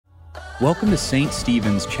Welcome to St.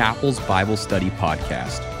 Stephen's Chapel's Bible Study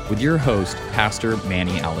Podcast with your host, Pastor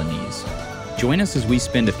Manny Alaniz. Join us as we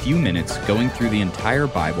spend a few minutes going through the entire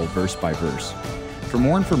Bible verse by verse. For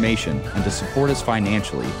more information and to support us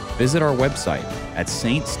financially, visit our website at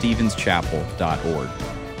ststephenschapel.org.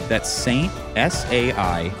 That's Saint,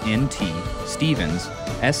 S-A-I-N-T, Stevens,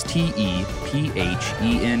 S-T-E-P-H-E-N-S,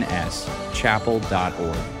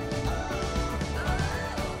 chapel.org.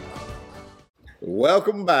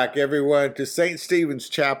 Welcome back, everyone, to St. Stephen's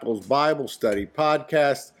Chapel's Bible Study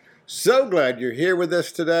Podcast. So glad you're here with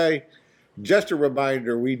us today. Just a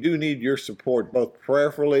reminder, we do need your support, both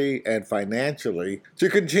prayerfully and financially, to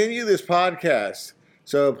continue this podcast.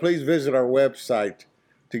 So please visit our website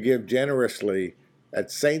to give generously at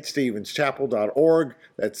ststephenschapel.org.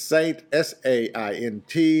 That's Saint,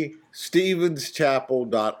 S-A-I-N-T,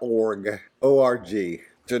 stephenschapel.org, O-R-G.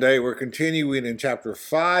 Today we're continuing in chapter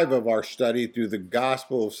 5 of our study through the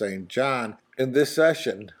Gospel of St. John. In this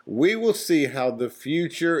session, we will see how the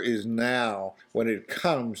future is now when it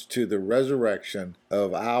comes to the resurrection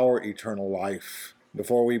of our eternal life.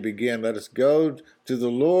 Before we begin, let us go to the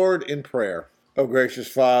Lord in prayer. Oh, gracious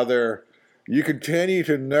Father, you continue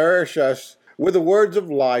to nourish us with the words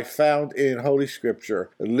of life found in Holy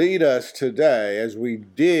Scripture. Lead us today as we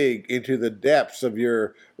dig into the depths of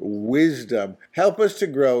your wisdom. Help us to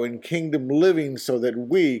grow in kingdom living so that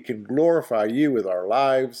we can glorify you with our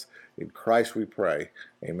lives. In Christ we pray.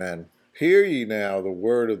 Amen. Hear ye now the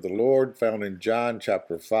word of the Lord found in John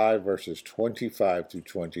chapter 5, verses 25 through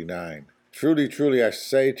 29. Truly, truly, I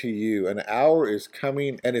say to you, an hour is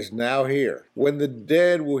coming and is now here, when the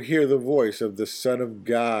dead will hear the voice of the Son of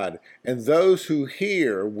God, and those who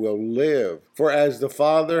hear will live. For as the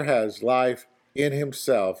Father has life in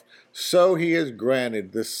himself, so he has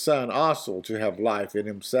granted the Son also to have life in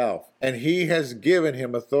himself. And he has given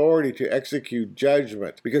him authority to execute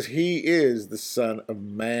judgment, because he is the Son of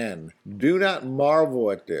Man. Do not marvel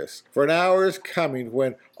at this, for an hour is coming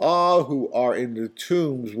when all who are in the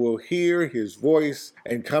tombs will hear his voice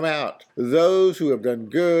and come out, those who have done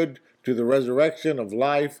good to the resurrection of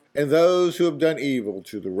life, and those who have done evil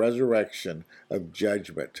to the resurrection of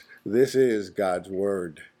judgment. This is God's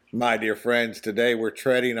word. My dear friends, today we're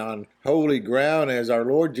treading on holy ground as our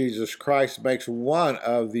Lord Jesus Christ makes one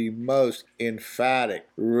of the most emphatic,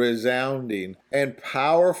 resounding, and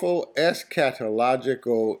powerful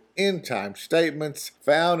eschatological end-time statements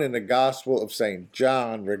found in the Gospel of St.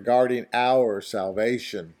 John regarding our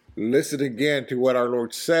salvation. Listen again to what our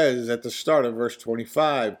Lord says at the start of verse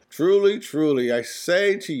 25. Truly, truly, I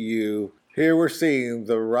say to you, here we're seeing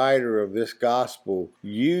the writer of this gospel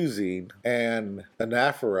using an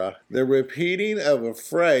anaphora, the repeating of a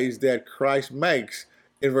phrase that Christ makes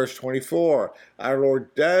in verse 24. Our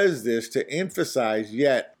Lord does this to emphasize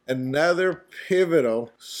yet another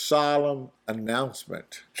pivotal, solemn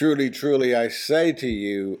announcement. Truly, truly, I say to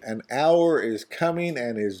you, an hour is coming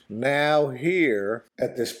and is now here.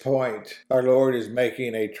 At this point, our Lord is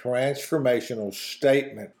making a transformational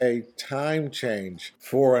statement, a time change.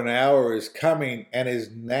 For an hour is coming and is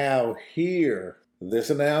now here. This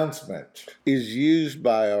announcement is used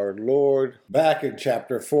by our Lord back in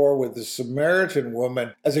chapter 4 with the Samaritan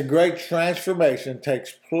woman as a great transformation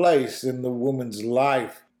takes place in the woman's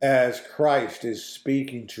life as Christ is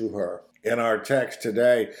speaking to her. In our text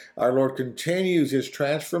today, our Lord continues his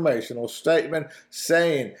transformational statement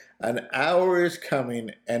saying, an hour is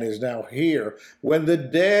coming and is now here when the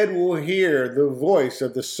dead will hear the voice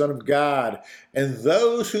of the Son of God, and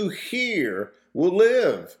those who hear will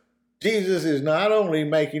live. Jesus is not only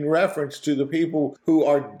making reference to the people who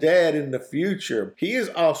are dead in the future, he is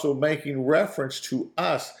also making reference to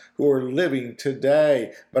us who are living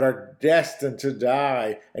today, but are destined to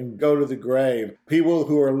die and go to the grave. People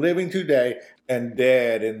who are living today and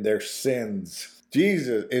dead in their sins.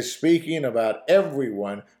 Jesus is speaking about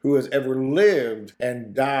everyone who has ever lived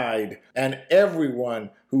and died, and everyone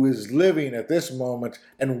who is living at this moment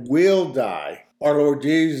and will die. Our Lord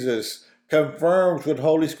Jesus confirms what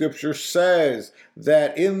Holy Scripture says,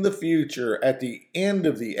 that in the future, at the end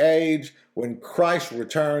of the age, when Christ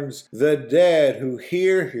returns, the dead who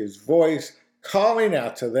hear his voice calling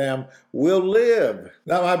out to them will live.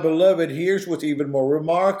 Now, my beloved, here's what's even more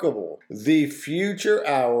remarkable. The future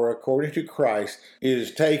hour, according to Christ,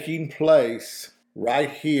 is taking place right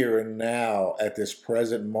here and now at this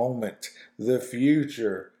present moment. The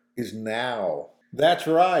future is now. That's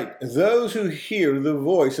right. Those who hear the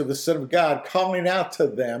voice of the Son of God calling out to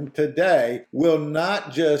them today will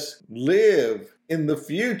not just live in the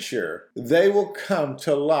future, they will come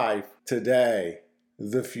to life today.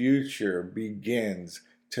 The future begins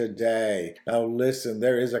today. Now listen,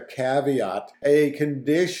 there is a caveat, a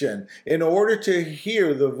condition. In order to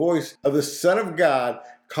hear the voice of the Son of God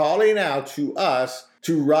calling out to us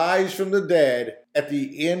to rise from the dead at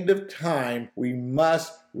the end of time, we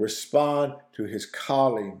must respond to his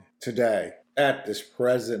calling today, at this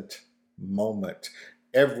present moment.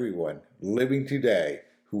 Everyone living today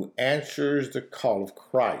who answers the call of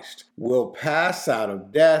Christ will pass out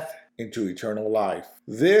of death into eternal life.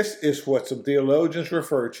 This is what some theologians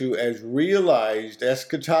refer to as realized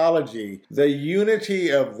eschatology, the unity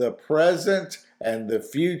of the present and the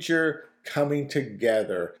future coming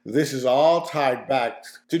together. This is all tied back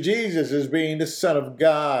to Jesus as being the Son of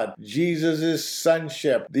God, Jesus'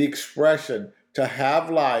 sonship. The expression to have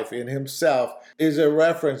life in himself is a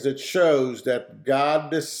reference that shows that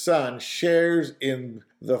God the Son shares in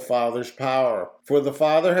the Father's power. For the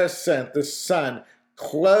Father has sent the Son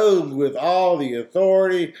clothed with all the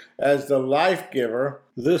authority as the life giver,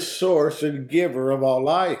 the source and giver of all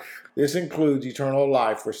life. This includes eternal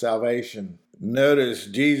life for salvation. Notice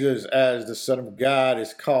Jesus as the Son of God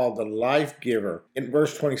is called the life giver. In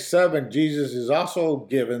verse 27, Jesus is also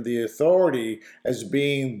given the authority as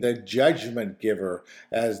being the judgment giver,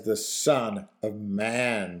 as the Son of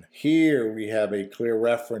Man. Here we have a clear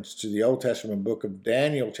reference to the Old Testament book of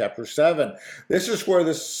Daniel, chapter 7. This is where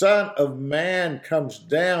the Son of Man comes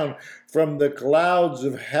down from the clouds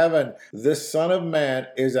of heaven. The Son of Man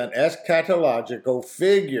is an eschatological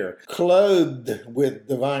figure, clothed with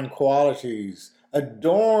divine qualities,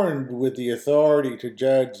 adorned with the authority to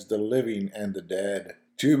judge the living and the dead.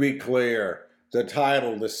 To be clear, the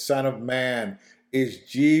title, the Son of Man, is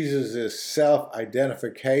Jesus'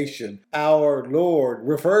 self-identification. Our Lord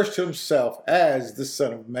refers to himself as the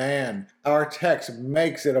Son of Man. Our text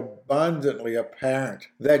makes it abundantly apparent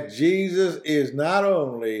that Jesus is not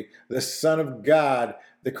only the Son of God,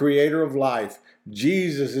 the creator of life,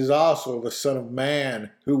 Jesus is also the Son of Man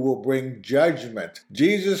who will bring judgment.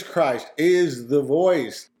 Jesus Christ is the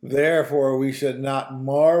voice. Therefore, we should not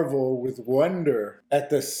marvel with wonder at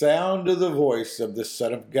the sound of the voice of the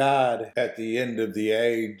Son of God at the end of the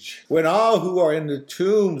age, when all who are in the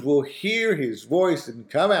tombs will hear his voice and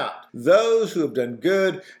come out. Those who have done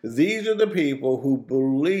good, these are the people who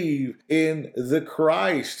believe in the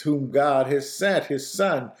Christ whom God has sent, his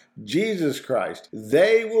Son, Jesus Christ.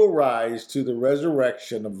 They will rise to the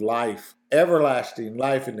resurrection of life, everlasting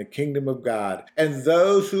life in the kingdom of God. And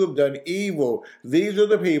those who have done evil, these are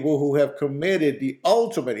the people who have committed the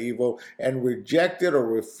ultimate evil and rejected or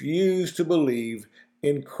refused to believe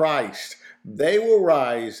in Christ. They will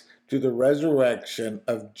rise to the resurrection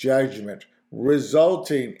of judgment,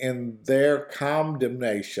 resulting in their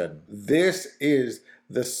condemnation. This is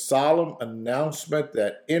the solemn announcement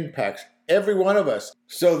that impacts every one of us.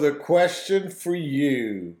 So the question for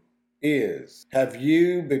you is, have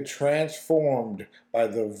you been transformed by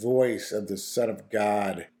the voice of the Son of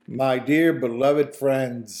God? My dear beloved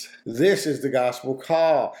friends, this is the gospel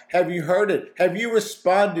call. Have you heard it? Have you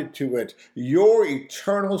responded to it? Your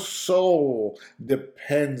eternal soul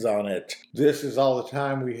depends on it. This is all the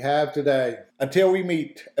time we have today. Until we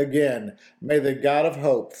meet again, may the God of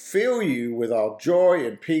hope fill you with all joy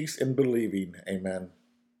and peace in believing. Amen.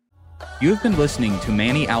 You have been listening to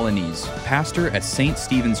Manny Alaniz, pastor at St.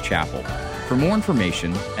 Stephen's Chapel. For more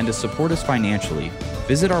information and to support us financially,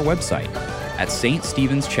 visit our website at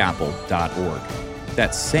ststephenschapel.org.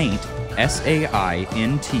 That's Saint,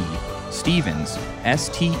 S-A-I-N-T, Stevens,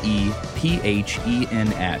 S-T-E-P-H-E-N-S,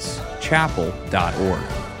 chapel.org.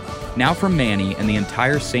 Now from Manny and the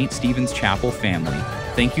entire St. Stephen's Chapel family,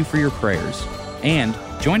 thank you for your prayers. And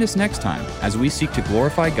join us next time as we seek to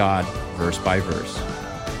glorify God verse by verse.